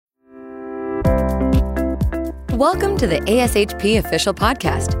Welcome to the ASHP Official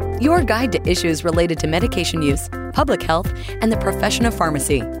Podcast, your guide to issues related to medication use, public health, and the profession of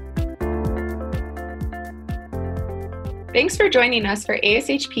pharmacy. Thanks for joining us for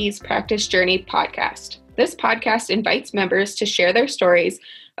ASHP's Practice Journey podcast. This podcast invites members to share their stories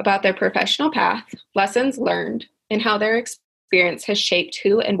about their professional path, lessons learned, and how their experience has shaped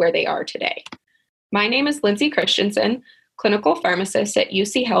who and where they are today. My name is Lindsay Christensen, clinical pharmacist at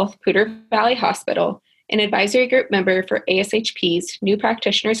UC Health Poudre Valley Hospital, an advisory group member for ASHP's New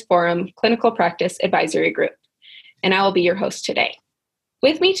Practitioners Forum Clinical Practice Advisory Group, and I will be your host today.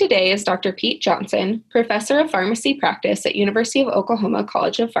 With me today is Dr. Pete Johnson, professor of pharmacy practice at University of Oklahoma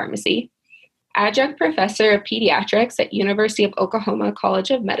College of Pharmacy, adjunct professor of pediatrics at University of Oklahoma College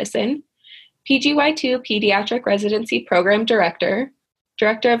of Medicine, PGY2 Pediatric Residency Program Director,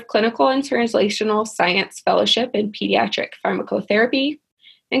 Director of Clinical and Translational Science Fellowship in Pediatric Pharmacotherapy,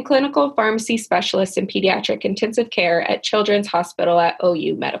 and Clinical Pharmacy Specialist in Pediatric Intensive Care at Children's Hospital at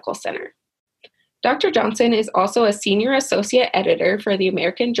OU Medical Center. Dr. Johnson is also a Senior Associate Editor for the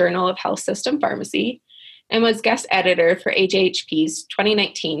American Journal of Health System Pharmacy and was guest editor for AJHP's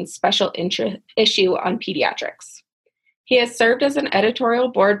 2019 special issue on pediatrics. He has served as an editorial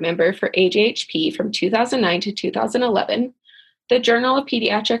board member for AJHP from 2009 to 2011, the Journal of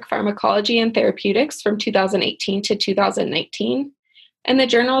Pediatric Pharmacology and Therapeutics from 2018 to 2019, and the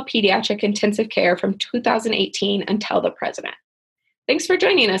Journal of Pediatric Intensive Care from 2018 until the present. Thanks for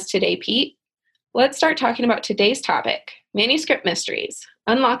joining us today, Pete. Let's start talking about today's topic, manuscript mysteries,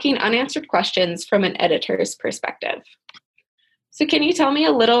 unlocking unanswered questions from an editor's perspective. So can you tell me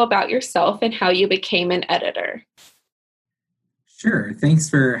a little about yourself and how you became an editor? Sure. Thanks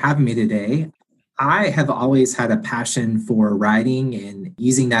for having me today. I have always had a passion for writing and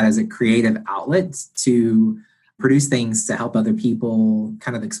using that as a creative outlet to produce things to help other people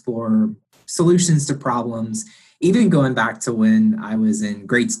kind of explore solutions to problems, even going back to when I was in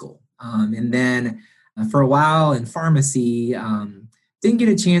grade school. And then for a while in pharmacy, didn't get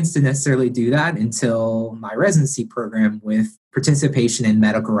a chance to necessarily do that until my residency program with participation in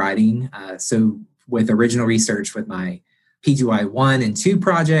medical writing. So with original research with my PGY 1 and 2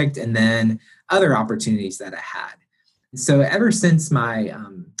 project, and then other opportunities that I had. So ever since my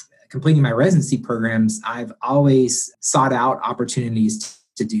completing my residency programs, I've always sought out opportunities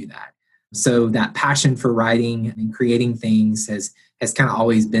to do that. So that passion for writing and creating things has kind of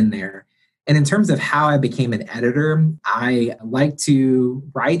always been there. And in terms of how I became an editor, I like to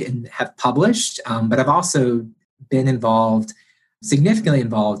write and have published, but I've also been significantly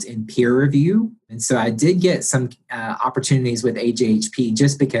involved in peer review. And so I did get some opportunities with AJHP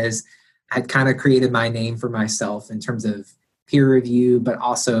just because I'd kind of created my name for myself in terms of peer review, but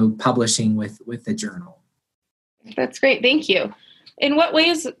also publishing with the journal. That's great. Thank you. In what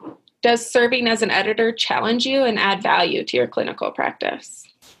ways does serving as an editor challenge you and add value to your clinical practice?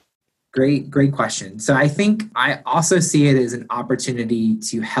 Great question. So I think I also see it as an opportunity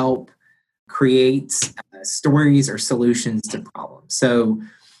to help create stories or solutions to problems. So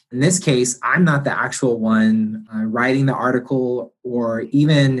in this case, I'm not the actual one writing the article or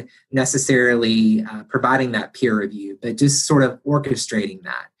even necessarily providing that peer review, but just sort of orchestrating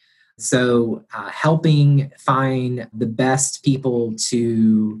that. So helping find the best people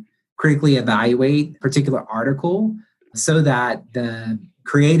to critically evaluate a particular article so that the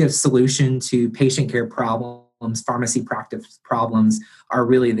creative solution to patient care problems, pharmacy practice problems are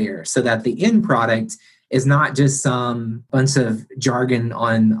really there so that the end product is not just some bunch of jargon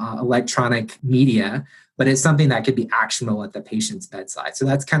on electronic media, but it's something that could be actionable at the patient's bedside. So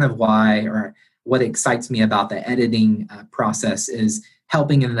that's kind of why, or what excites me about the editing process is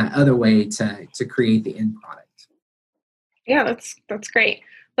helping in that other way to create the end product. Yeah, that's great.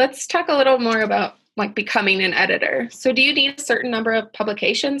 Let's talk a little more about becoming an editor. So do you need a certain number of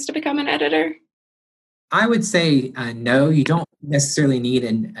publications to become an editor? I would say no, you don't necessarily need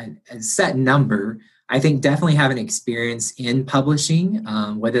a set number. I think definitely have an experience in publishing,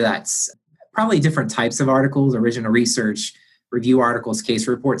 whether that's probably different types of articles, original research, review articles, case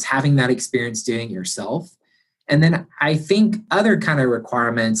reports, having that experience doing it yourself. And then I think other kind of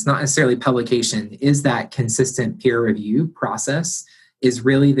requirements, not necessarily publication, is that consistent peer review process is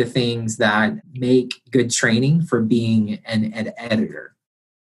really the things that make good training for being an editor.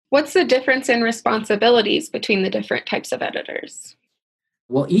 What's the difference in responsibilities between the different types of editors?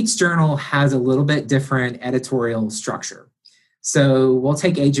 Well, each journal has a little bit different editorial structure. So we'll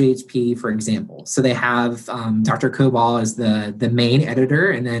take AJHP, for example. So they have Dr. Kobal as the main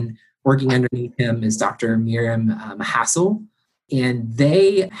editor, and then working underneath him is Dr. Miriam Hassel. And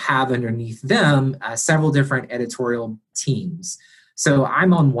they have underneath them several different editorial teams. So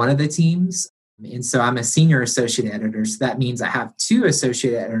I'm on one of the teams. And so I'm a senior associate editor. So that means I have 2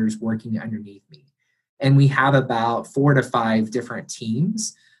 associate editors working underneath me. And we have about 4 to 5 different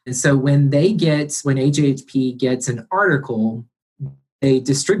teams. And so when AJHP gets an article, they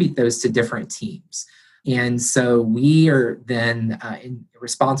distribute those to different teams. And so we are then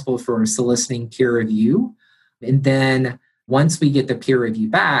responsible for soliciting peer review. And then once we get the peer review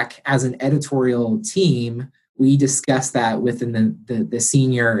back, as an editorial team, we discuss that within the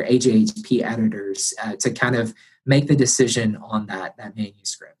senior AJHP editors to kind of make the decision on that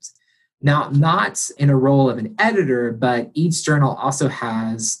manuscript. Now, not in a role of an editor, but each journal also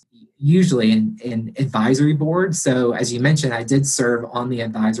has usually an advisory board. So as you mentioned, I did serve on the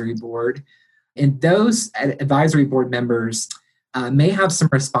advisory board. And those advisory board members may have some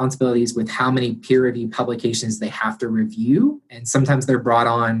responsibilities with how many peer-reviewed publications they have to review. And sometimes they're brought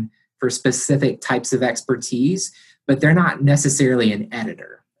on for specific types of expertise, but they're not necessarily an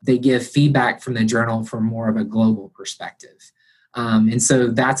editor. They give feedback from the journal from more of a global perspective. And so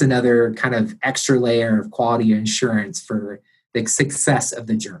that's another kind of extra layer of quality assurance for the success of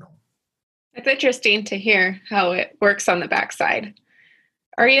the journal. It's interesting to hear how it works on the backside.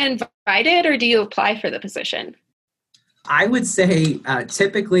 Are you invited or do you apply for the position? I would say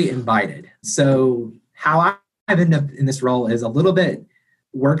typically invited. So how I've ended up in this role is a little bit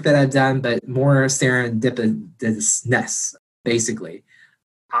work that I've done, but more serendipitousness, basically.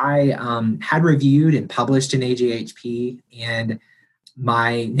 I had reviewed and published in AJHP, and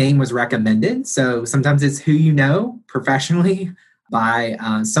my name was recommended. So sometimes it's who you know professionally by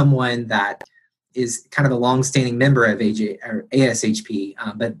someone that is kind of a longstanding member of ASHP,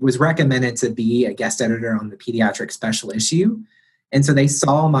 but was recommended to be a guest editor on the pediatric special issue. And so they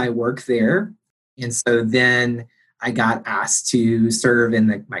saw my work there. And so then I got asked to serve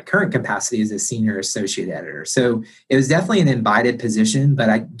in my current capacity as a senior associate editor. So it was definitely an invited position, but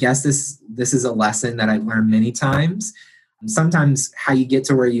I guess this is a lesson that I've learned many times. Sometimes how you get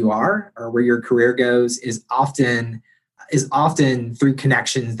to where you are or where your career goes is often through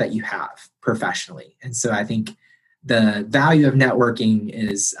connections that you have professionally. And so I think the value of networking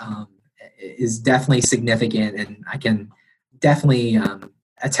is definitely significant, and I can definitely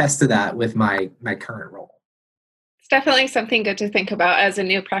attest to that with my current role. It's definitely something good to think about as a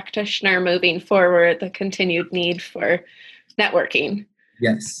new practitioner moving forward, the continued need for networking.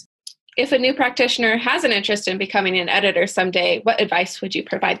 Yes. If a new practitioner has an interest in becoming an editor someday, what advice would you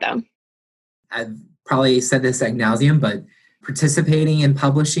provide them? I've probably said this ad nauseum, but participating in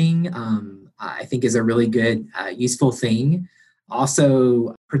publishing, I think is a really good, useful thing.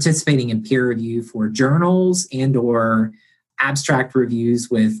 Also, participating in peer review for journals and or abstract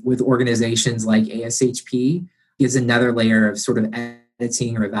reviews with organizations like ASHP gives another layer of sort of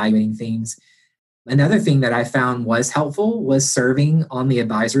editing or evaluating things. Another thing that I found was helpful was serving on the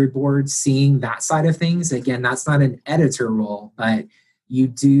advisory board, seeing that side of things. Again, that's not an editor role, but you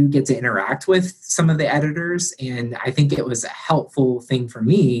do get to interact with some of the editors. And I think it was a helpful thing for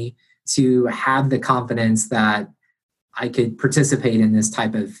me to have the confidence that I could participate in this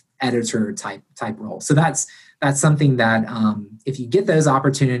type of editor type role. So that's something that if you get those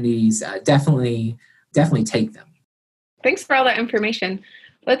opportunities, definitely take them. Thanks for all that information.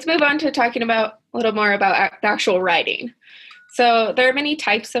 Let's move on to talking about a little more about the actual writing. So there are many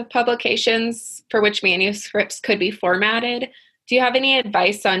types of publications for which manuscripts could be formatted. Do you have any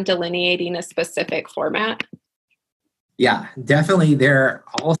advice on delineating a specific format? Yeah, definitely. There are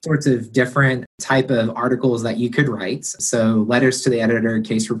all sorts of different type of articles that you could write. So letters to the editor,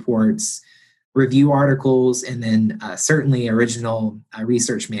 case reports, review articles, and then certainly original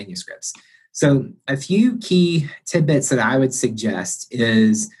research manuscripts. So a few key tidbits that I would suggest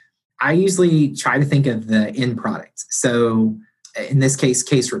is I usually try to think of the end product. So in this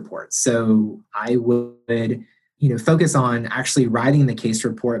case reports. So I would focus on actually writing the case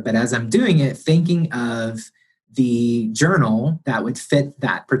report, but as I'm doing it, thinking of the journal that would fit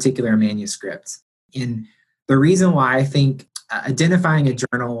that particular manuscript. And the reason why I think identifying a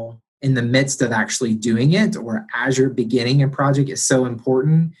journal in the midst of actually doing it or as you're beginning a project is so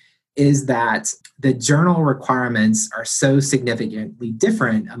important is that the journal requirements are so significantly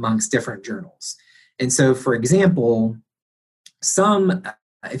different amongst different journals. And so, for example,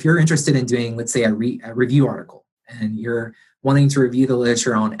 if you're interested in doing, let's say, a review article and you're wanting to review the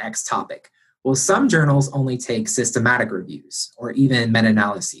literature on X topic, well, some journals only take systematic reviews or even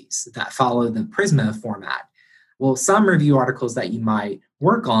meta-analyses that follow the Prisma format. Well, some review articles that you might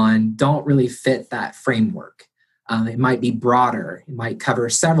work on don't really fit that framework. It might be broader. It might cover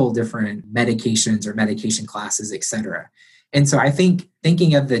several different medications or medication classes, et cetera. And so I think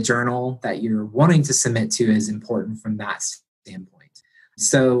thinking of the journal that you're wanting to submit to is important from that standpoint.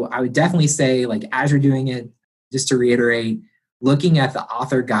 So I would definitely say, like, as you're doing it, just to reiterate, looking at the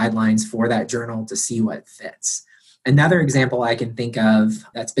author guidelines for that journal to see what fits. Another example I can think of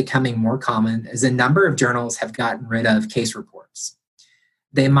that's becoming more common is a number of journals have gotten rid of case reports.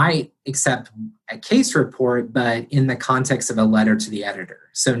 They might accept a case report, but in the context of a letter to the editor.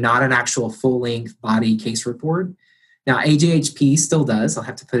 So not an actual full-length body case report. Now, AJHP still does. I'll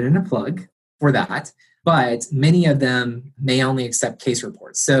have to put in a plug for that. But many of them may only accept case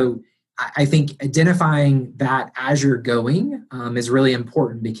reports. So I think identifying that as you're going is really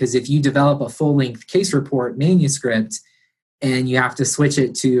important, because if you develop a full-length case report manuscript and you have to switch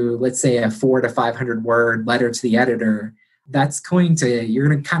it to, let's say, a 400 to 500 word letter to the editor, you're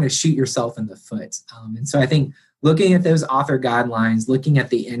going to kind of shoot yourself in the foot. And so I think looking at those author guidelines, looking at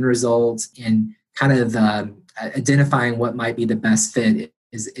the end results, and kind of identifying what might be the best fit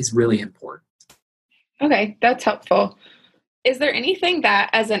is really important. Okay, that's helpful. Is there anything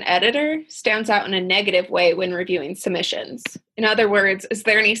that, as an editor, stands out in a negative way when reviewing submissions? In other words, is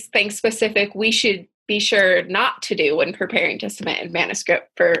there anything specific we should be sure not to do when preparing to submit a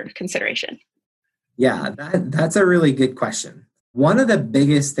manuscript for consideration? Yeah, that's a really good question. One of the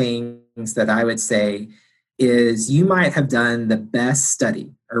biggest things that I would say is you might have done the best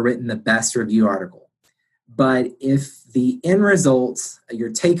study or written the best review article, but if the end result, your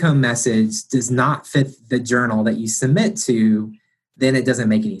take-home message, does not fit the journal that you submit to, then it doesn't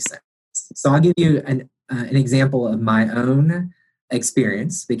make any sense. So I'll give you an example of my own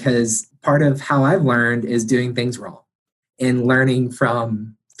experience, because part of how I've learned is doing things wrong and learning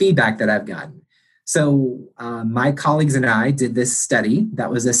from feedback that I've gotten. So my colleagues and I did this study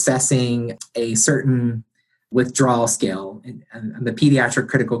that was assessing a certain withdrawal scale. And I'm a pediatric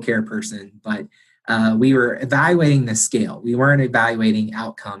critical care person, but we were evaluating the scale. We weren't evaluating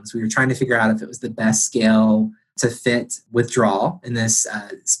outcomes. We were trying to figure out if it was the best scale to fit withdrawal in this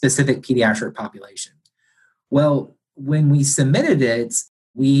specific pediatric population. Well, when we submitted it,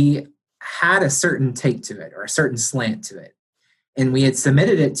 we had a certain take to it, or a certain slant to it. And we had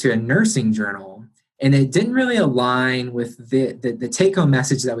submitted it to a nursing journal, and it didn't really align with the take-home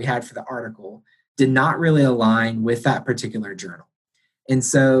message that we had for the article, did not really align with that particular journal. And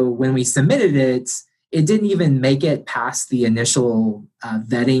so when we submitted it, it didn't even make it past the initial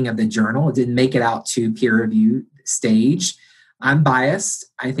vetting of the journal. It didn't make it out to peer review stage. I'm biased.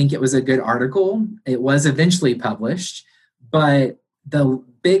 I think it was a good article. It was eventually published. But the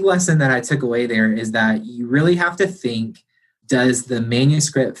big lesson that I took away there is that you really have to think, does the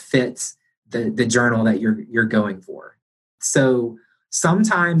manuscript fit the journal that you're going for? So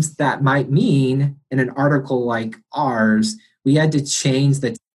sometimes that might mean in an article like ours, we had to change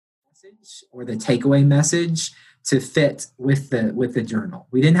the message or the takeaway message to fit with the journal.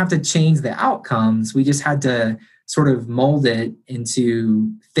 We didn't have to change the outcomes. We just had to sort of mold it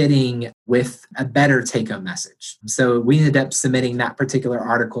into fitting with a better take-home message. So we ended up submitting that particular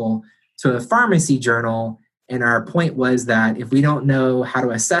article to a pharmacy journal. And our point was that if we don't know how to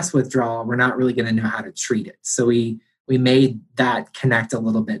assess withdrawal, we're not really going to know how to treat it. So we made that connect a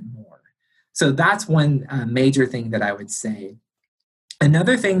little bit more. So that's one major thing that I would say.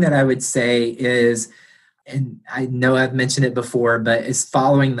 Another thing that I would say is, and I know I've mentioned it before, but is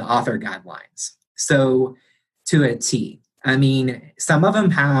following the author guidelines. So to a T. I mean, some of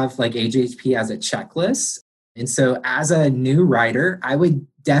them have, like AJHP as a checklist. And so as a new writer, I would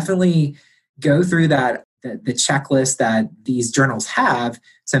definitely go through the checklist that these journals have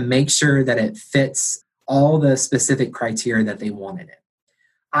to make sure that it fits all the specific criteria that they want in it.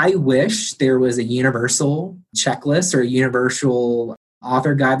 I wish there was a universal checklist or a universal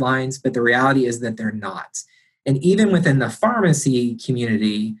author guidelines, but the reality is that they're not. And even within the pharmacy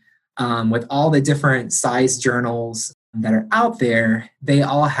community, with all the different size journals that are out there, they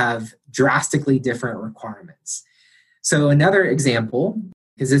all have drastically different requirements. So another example,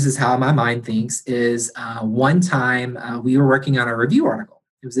 because this is how my mind thinks, is one time we were working on a review article.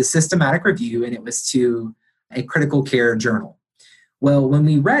 It was a systematic review, and it was to a critical care journal. Well, when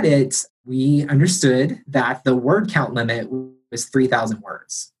we read it, we understood that the word count limit was 3,000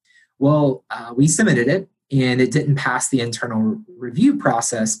 words. Well, we submitted it, and it didn't pass the internal review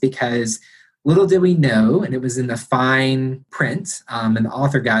process because little did we know, and it was in the fine print in the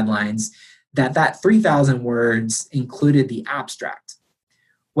author guidelines, that 3,000 words included the abstract.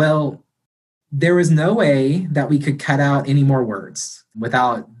 Well, there was no way that we could cut out any more words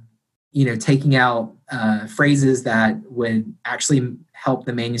without, taking out phrases that would actually help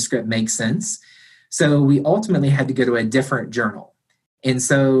the manuscript make sense. So we ultimately had to go to a different journal. And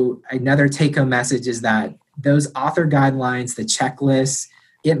so another take-home message is that those author guidelines, the checklists,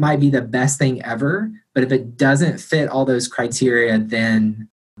 it might be the best thing ever, But if it doesn't fit all those criteria then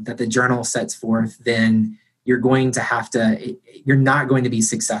that the journal sets forth, then you're not going to be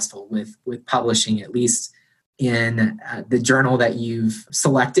successful with publishing, at least in the journal that you've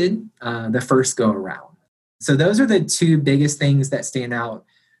selected the first go around. So those are the two biggest things that stand out.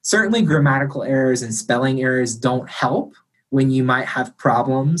 Certainly grammatical errors and spelling errors don't help when you might have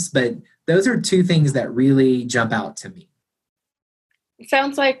problems, but those are two things that really jump out to me. It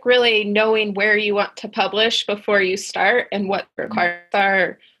sounds like really knowing where you want to publish before you start and what the requirements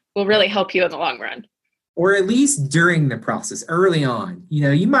are will really help you in the long run. Or at least during the process, early on.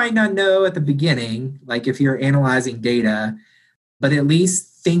 You might not know at the beginning, like if you're analyzing data, but at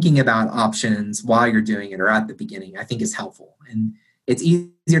least thinking about options while you're doing it or at the beginning, I think is helpful. And it's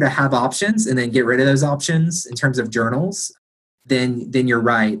easier to have options and then get rid of those options in terms of journals than you're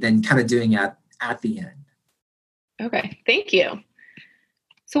right, than kind of doing it at the end. Okay, thank you.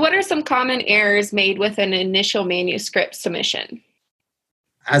 So what are some common errors made with an initial manuscript submission?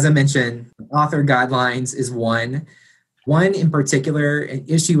 As I mentioned, author guidelines is one. One in particular, an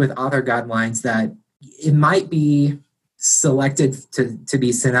issue with author guidelines that it might be selected to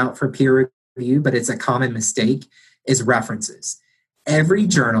be sent out for peer review, but it's a common mistake, is references. Every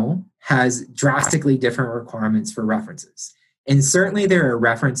journal has drastically different requirements for references. And certainly there are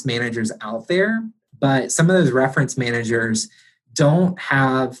reference managers out there, but some of those reference managers don't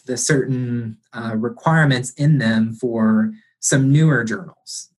have the certain requirements in them for some newer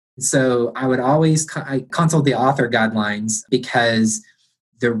journals. So I would always consult the author guidelines because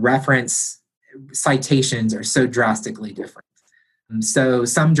the reference citations are so drastically different. So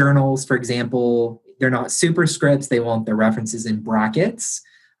some journals, for example, they're not superscripts, they want the references in brackets.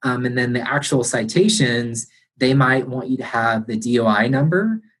 And then the actual citations, they might want you to have the DOI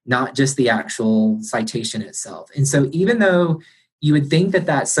number, not just the actual citation itself. And so even though you would think that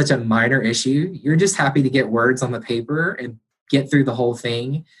that's such a minor issue, you're just happy to get words on the paper and get through the whole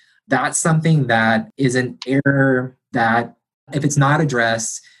thing. That's something that is an error that, if it's not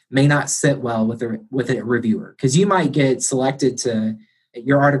addressed, may not sit well with a reviewer. Because you might get selected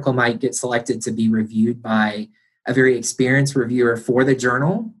your article might get selected to be reviewed by a very experienced reviewer for the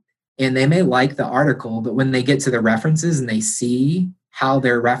journal, and they may like the article, but when they get to the references and they see how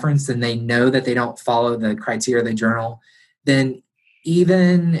they're referenced and they know that they don't follow the criteria of the journal, then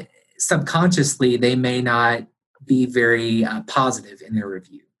even subconsciously, they may not be very positive in their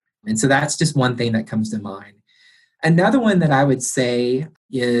review. And so that's just one thing that comes to mind. Another one that I would say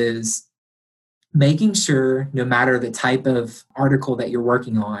is making sure, no matter the type of article that you're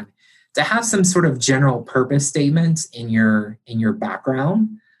working on, to have some sort of general purpose statement in your background.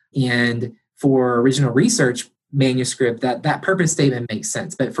 And for original research manuscript, that purpose statement makes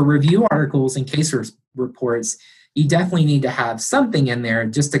sense. But for review articles and case reports, you definitely need to have something in there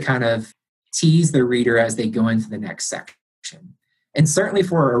just to kind of tease the reader as they go into the next section. And certainly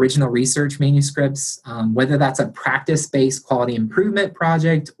for original research manuscripts, whether that's a practice-based quality improvement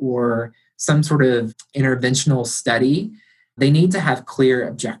project or some sort of interventional study, they need to have clear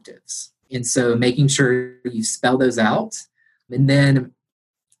objectives. And so making sure you spell those out. And then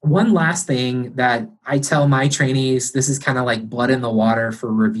one last thing that I tell my trainees, this is kind of like blood in the water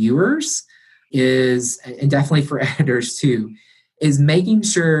for reviewers, is, and definitely for editors too, is making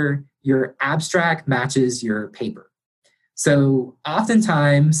sure your abstract matches your paper. So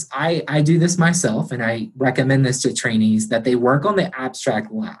oftentimes I do this myself, and I recommend this to trainees, that they work on the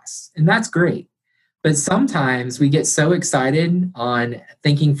abstract last. And that's great. But sometimes we get so excited on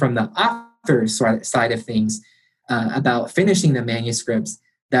thinking from the author side of things about finishing the manuscripts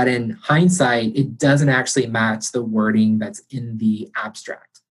that in hindsight, it doesn't actually match the wording that's in the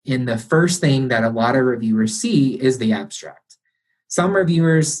abstract. And the first thing that a lot of reviewers see is the abstract. Some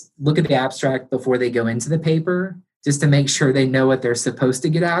reviewers look at the abstract before they go into the paper, just to make sure they know what they're supposed to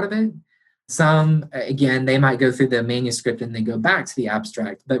get out of it. Some, again, they might go through the manuscript and they go back to the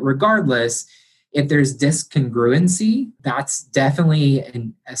abstract. But regardless, if there's discongruency, that's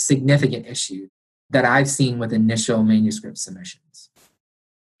definitely a significant issue that I've seen with initial manuscript submissions.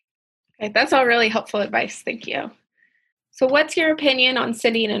 Okay, that's all really helpful advice. Thank you. So what's your opinion on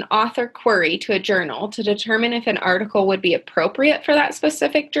sending an author query to a journal to determine if an article would be appropriate for that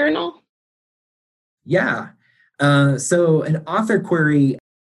specific journal? Yeah. So an author query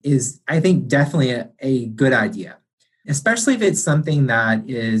is, I think, definitely a good idea, especially if it's something that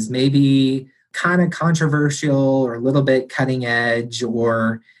is maybe kind of controversial or a little bit cutting edge,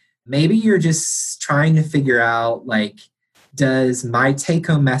 or maybe you're just trying to figure out, like, does my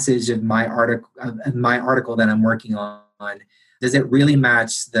take-home message of my article that I'm working on, does it really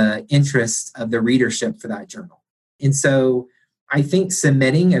match the interest of the readership for that journal? And so I think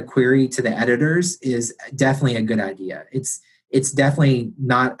submitting a query to the editors is definitely a good idea. It's definitely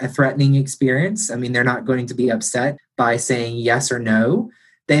not a threatening experience. I mean, they're not going to be upset by saying yes or no.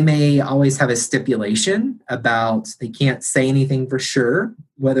 They may always have a stipulation about they can't say anything for sure,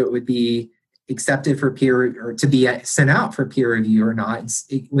 whether it would be accepted for peer or to be sent out for peer review or not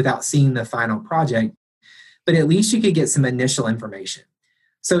without seeing the final project. But at least you could get some initial information.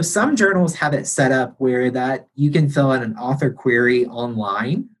 So some journals have it set up where that you can fill out an author query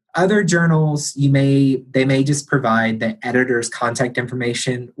online. Other journals, they may just provide the editor's contact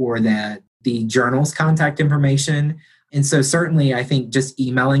information or the journal's contact information. And so certainly I think just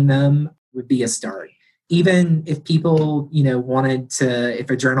emailing them would be a start. Even if people, wanted to, if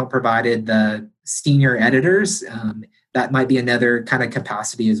a journal provided the senior editors, that might be another kind of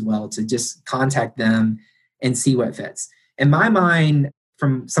capacity as well to just contact them and see what fits. In my mind,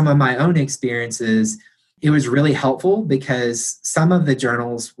 from some of my own experiences, it was really helpful because some of the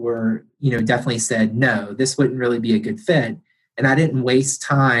journals were, definitely said, no, this wouldn't really be a good fit. And I didn't waste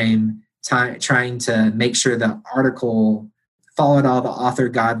time trying to make sure the article followed all the author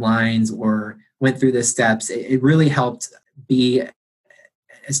guidelines or went through the steps. It really helped be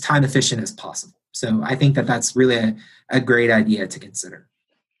as time efficient as possible. So I think that that's really a great idea to consider.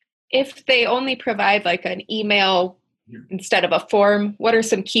 If they only provide like an email instead of a form, what are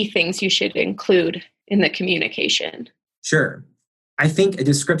some key things you should include in the communication? Sure. I think a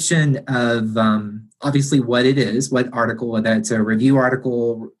description of obviously what it is, what article, whether it's a review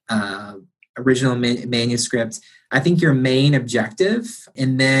article, original manuscript, I think your main objective,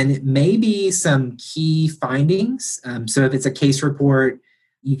 and then maybe some key findings. So if it's a case report,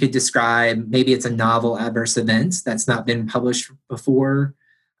 you could describe, maybe it's a novel adverse event that's not been published before,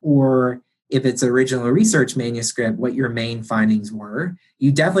 or if it's original research manuscript, what your main findings were.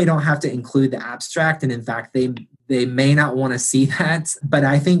 You definitely don't have to include the abstract. And in fact, they may not want to see that. But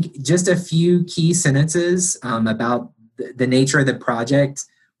I think just a few key sentences about the nature of the project,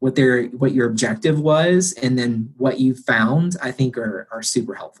 what your objective was, and then what you found, I think are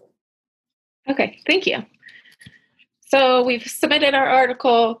super helpful. Okay, thank you. So we've submitted our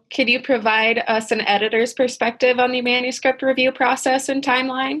article. Could you provide us an editor's perspective on the manuscript review process and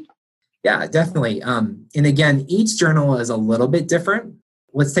timeline? Yeah, definitely. And again, each journal is a little bit different.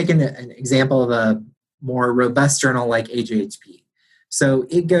 Let's take an example of a more robust journal like AJHP. So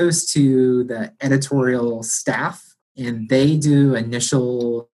it goes to the editorial staff and they do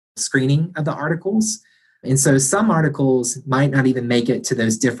initial screening of the articles. And so some articles might not even make it to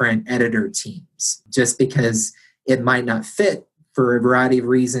those different editor teams just because it might not fit for a variety of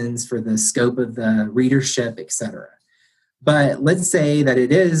reasons, for the scope of the readership, etc. But let's say that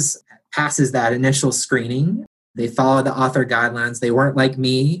it passes that initial screening. They follow the author guidelines. They weren't like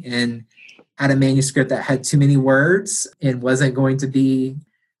me and had a manuscript that had too many words and wasn't going to be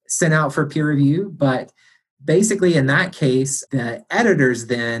sent out for peer review. But basically, in that case, the editors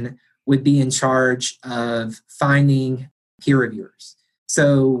then would be in charge of finding peer reviewers.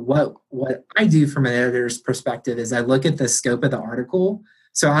 So what I do from an editor's perspective is I look at the scope of the article.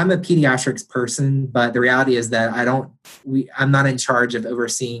 So I'm a pediatrics person, but the reality is that I'm not in charge of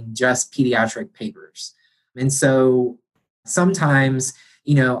overseeing just pediatric papers. And so sometimes,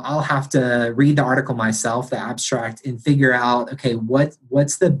 I'll have to read the article myself, the abstract, and figure out, okay,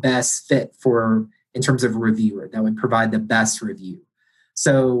 what's the best fit in terms of reviewer that would provide the best review.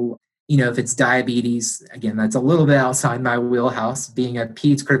 So, if it's diabetes, again, that's a little bit outside my wheelhouse, being a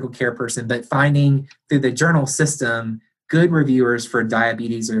peds critical care person, but finding through the journal system good reviewers for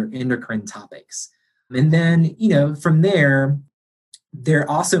diabetes or endocrine topics. And then, from there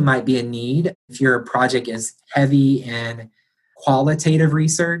also might be a need if your project is heavy in qualitative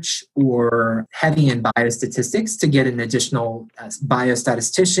research or heavy in biostatistics to get an additional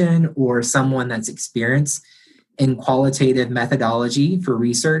biostatistician or someone that's experienced in qualitative methodology for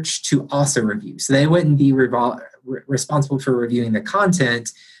research to also review. So they wouldn't be responsible for reviewing the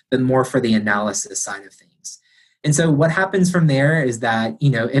content, but more for the analysis side of things. And so what happens from there is that,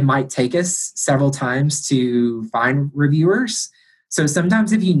 it might take us several times to find reviewers. So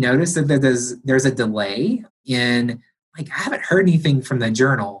sometimes if you notice that there's a delay in, I haven't heard anything from the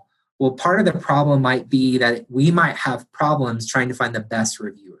journal, well, part of the problem might be that we might have problems trying to find the best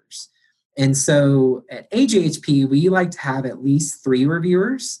reviewers. And so at AJHP, we like to have at least 3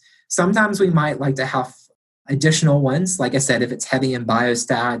 reviewers. Sometimes we might like to have additional ones, like I said, if it's heavy in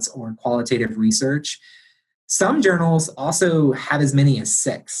biostats or qualitative research. Some journals also have as many as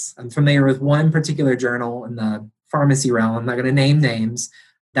 6. I'm familiar with one particular journal in the pharmacy realm, I'm not going to name names,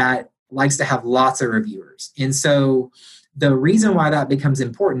 that likes to have lots of reviewers. And so the reason why that becomes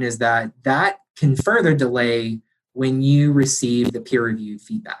important is that can further delay when you receive the peer-reviewed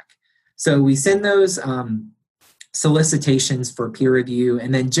feedback. So we send those solicitations for peer review,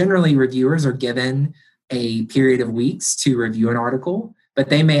 and then generally reviewers are given a period of weeks to review an article, but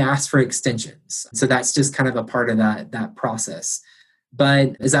they may ask for extensions. So that's just kind of a part of that process.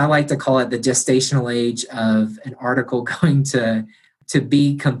 But as I like to call it, the gestational age of an article going to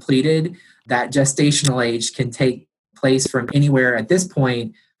be completed, that gestational age can take place from anywhere at this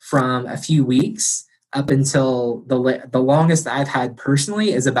point from a few weeks up until the longest I've had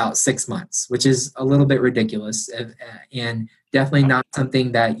personally is about 6 months, which is a little bit ridiculous and definitely not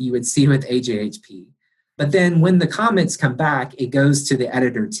something that you would see with AJHP. But then when the comments come back, it goes to the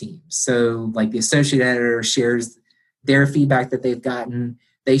editor team. So like the associate editor shares their feedback that they've gotten,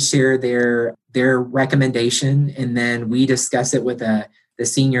 they share their recommendation, and then we discuss it with the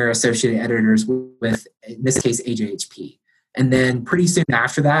senior associate editors with, in this case, AJHP. And then pretty soon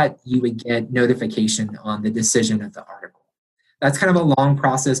after that, you would get notification on the decision of the article. That's kind of a long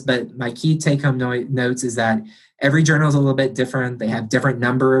process, but my key take-home notes is that every journal is a little bit different. They have different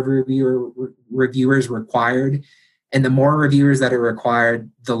number of reviewers required. And the more reviewers that are required,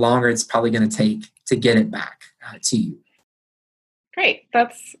 the longer it's probably going to take to get it back to you. Great.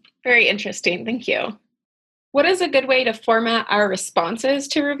 That's very interesting. Thank you. What is a good way to format our responses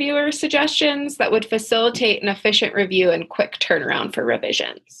to reviewer suggestions that would facilitate an efficient review and quick turnaround for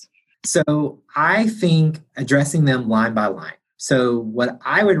revisions? So I think addressing them line by line. So what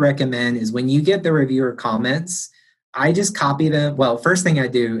I would recommend is when you get the reviewer comments, I just copy them. Well, first thing I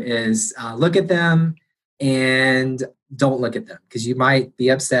do is look at them and don't look at them because you might be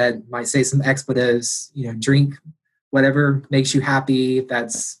upset, might say some expletives, drink whatever makes you happy. If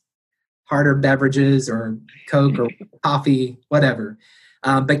that's harder beverages or Coke or coffee, whatever.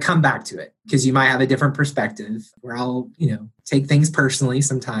 But come back to it because you might have a different perspective where I'll, take things personally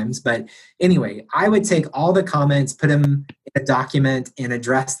sometimes. But anyway, I would take all the comments, put them in a document and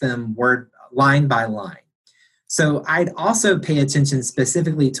address them line by line. So I'd also pay attention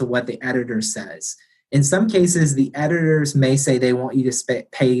specifically to what the editor says. In some cases, the editors may say they want you to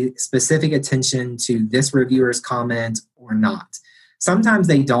pay specific attention to this reviewer's comment or not. Sometimes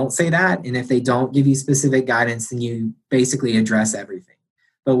they don't say that, and if they don't give you specific guidance, then you basically address everything.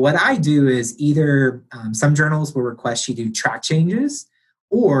 But what I do is either some journals will request you do track changes,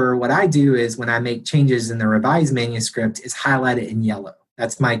 or what I do is when I make changes in the revised manuscript is highlight it in yellow.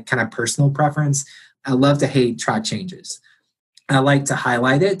 That's my kind of personal preference. I love to hate track changes. I like to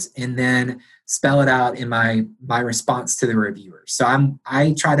highlight it and then spell it out in my response to the reviewer. So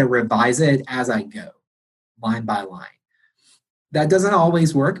I try to revise it as I go, line by line. That doesn't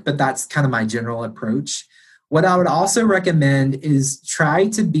always work, but that's kind of my general approach. What I would also recommend is try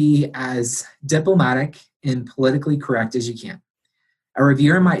to be as diplomatic and politically correct as you can. A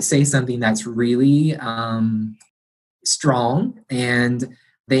reviewer might say something that's really strong and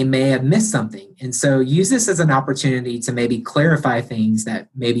they may have missed something. And so use this as an opportunity to maybe clarify things that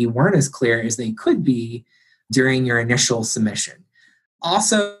maybe weren't as clear as they could be during your initial submission.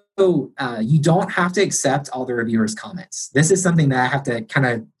 Also, you don't have to accept all the reviewer's comments. This is something that I have to kind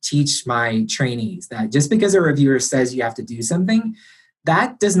of teach my trainees, that just because a reviewer says you have to do something,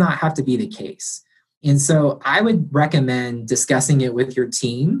 that does not have to be the case. And so I would recommend discussing it with your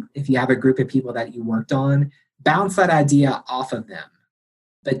team. If you have a group of people that you worked on, bounce that idea off of them.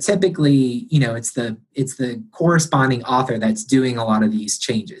 But typically, it's the corresponding author that's doing a lot of these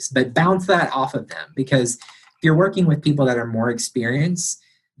changes. But bounce that off of them, because if you're working with people that are more experienced,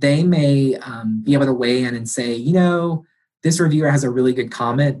 they may be able to weigh in and say, this reviewer has a really good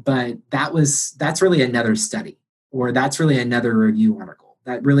comment, but that's really another study, or that's really another review article.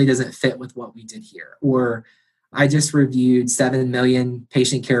 That really doesn't fit with what we did here. Or I just reviewed 7 million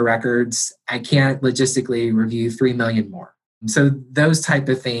patient care records. I can't logistically review 3 million more. So those type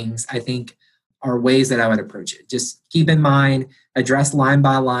of things, I think, are ways that I would approach it. Just keep in mind, address line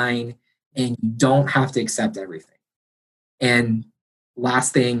by line, and you don't have to accept everything. And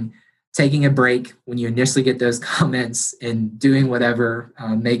last thing, taking a break when you initially get those comments and doing whatever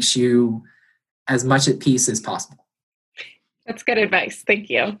makes you as much at peace as possible. That's good advice.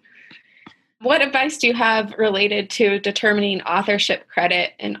 Thank you. What advice do you have related to determining authorship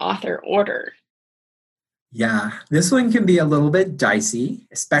credit and author order? Yeah, this one can be a little bit dicey,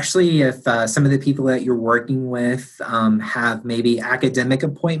 especially if some of the people that you're working with have maybe academic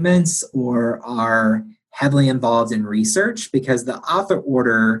appointments or are heavily involved in research, because the author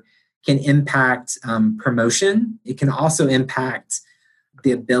order can impact promotion. It can also impact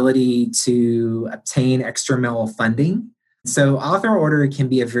the ability to obtain extramural funding. So author order can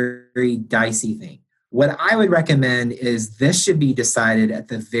be a very, very dicey thing. What I would recommend is this should be decided at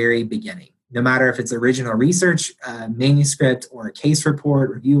the very beginning. no matter if it's original research, manuscript, or a case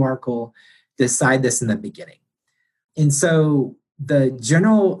report, review article, decide this in the beginning. And so the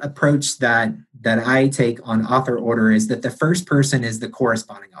general approach that I take on author order is that the first person is the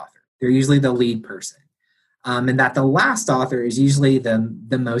corresponding author. They're usually the lead person. And that the last author is usually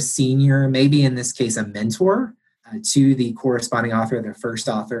the most senior, maybe in this case, a mentor to the corresponding author, the first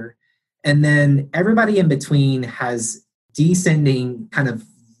author. And then everybody in between has descending kind of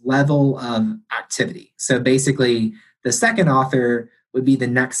level of activity. So basically, the second author would be the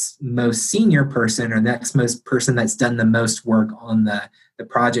next most senior person or next most person that's done the most work on the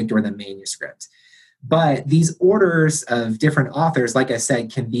project or the manuscript. But these orders of different authors, like I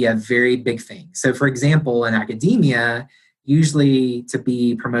said, can be a very big thing. So for example, in academia, usually to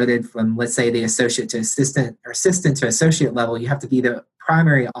be promoted from, let's say, the associate to assistant or assistant to associate level, you have to be the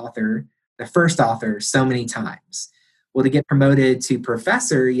primary author, the first author, so many times. Well, to get promoted to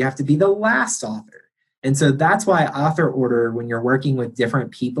professor, you have to be the last author. And so that's why author order, when you're working with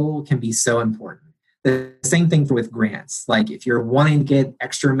different people, can be so important. The same thing with grants. Like if you're wanting to get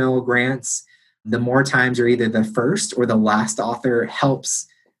extramural grants, the more times you're either the first or the last author helps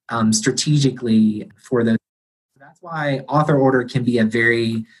strategically for those. That's why author order can be a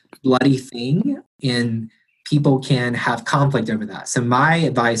very bloody thing, and people can have conflict over that. So my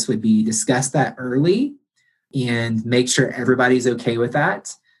advice would be discuss that early and make sure everybody's okay with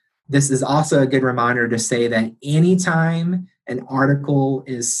that. This is also a good reminder to say that anytime an article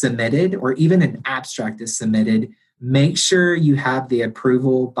is submitted or even an abstract is submitted, make sure you have the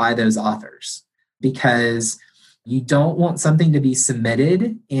approval by those authors, because you don't want something to be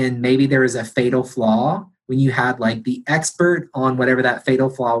submitted and maybe there is a fatal flaw when you had like the expert on whatever that fatal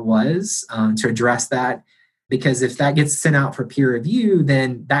flaw was to address that. Because if that gets sent out for peer review,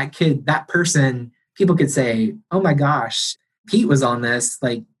 then that person, people could say, oh my gosh, Pete was on this,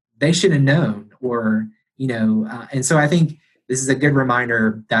 like they should have known, or, and so I think this is a good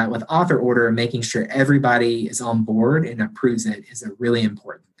reminder that with author order, making sure everybody is on board and approves it is a really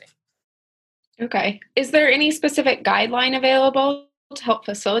important thing. Okay. Is there any specific guideline available to help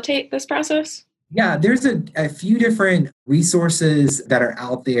facilitate this process? Yeah, there's a few different resources that are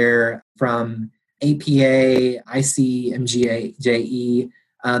out there from APA, ICMJE,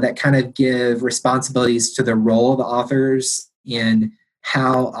 that kind of give responsibilities to the role of the authors and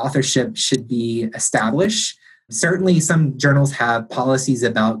how authorship should be established. Certainly some journals have policies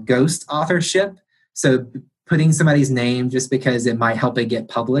about ghost authorship. So putting somebody's name just because it might help it get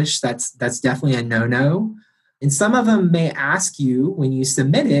published, that's definitely a no-no. And some of them may ask you when you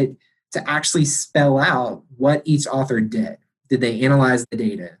submit it to actually spell out what each author did. Did they analyze the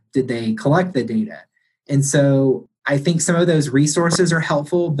data? Did they collect the data? And so I think some of those resources are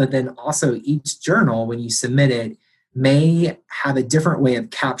helpful, but then also each journal, when you submit it, may have a different way of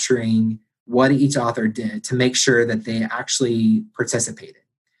capturing what each author did to make sure that they actually participated.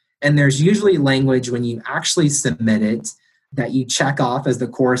 And there's usually language when you actually submit it that you check off as the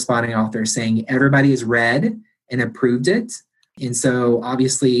corresponding author saying everybody has read and approved it. And so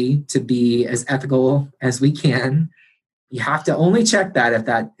obviously, to be as ethical as we can, you have to only check that if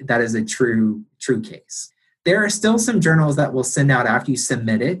that is a true case. There are still some journals that will send out after you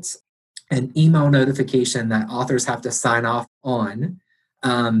submit it an email notification that authors have to sign off on.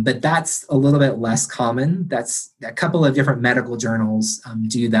 But that's a little bit less common. That's a couple of different medical journals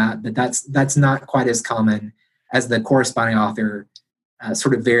do that, but that's not quite as common as the corresponding author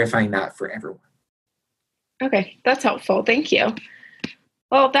sort of verifying that for everyone. Okay, that's helpful. Thank you.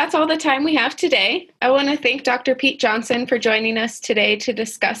 Well, that's all the time we have today. I want to thank Dr. Pete Johnson for joining us today to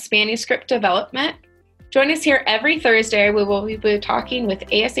discuss manuscript development. Join us here every Thursday. We will be talking with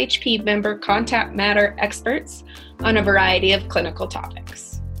ASHP member contact matter experts on a variety of clinical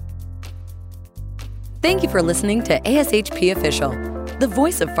topics. Thank you for listening to ASHP Official, the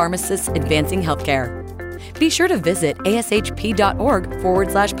voice of pharmacists advancing healthcare. Be sure to visit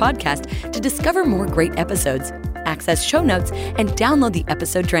ashp.org/podcast to discover more great episodes, access show notes, and download the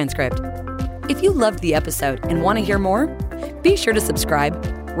episode transcript. If you loved the episode and want to hear more, be sure to subscribe,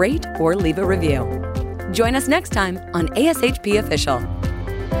 rate, or leave a review. Join us next time on ASHP Official.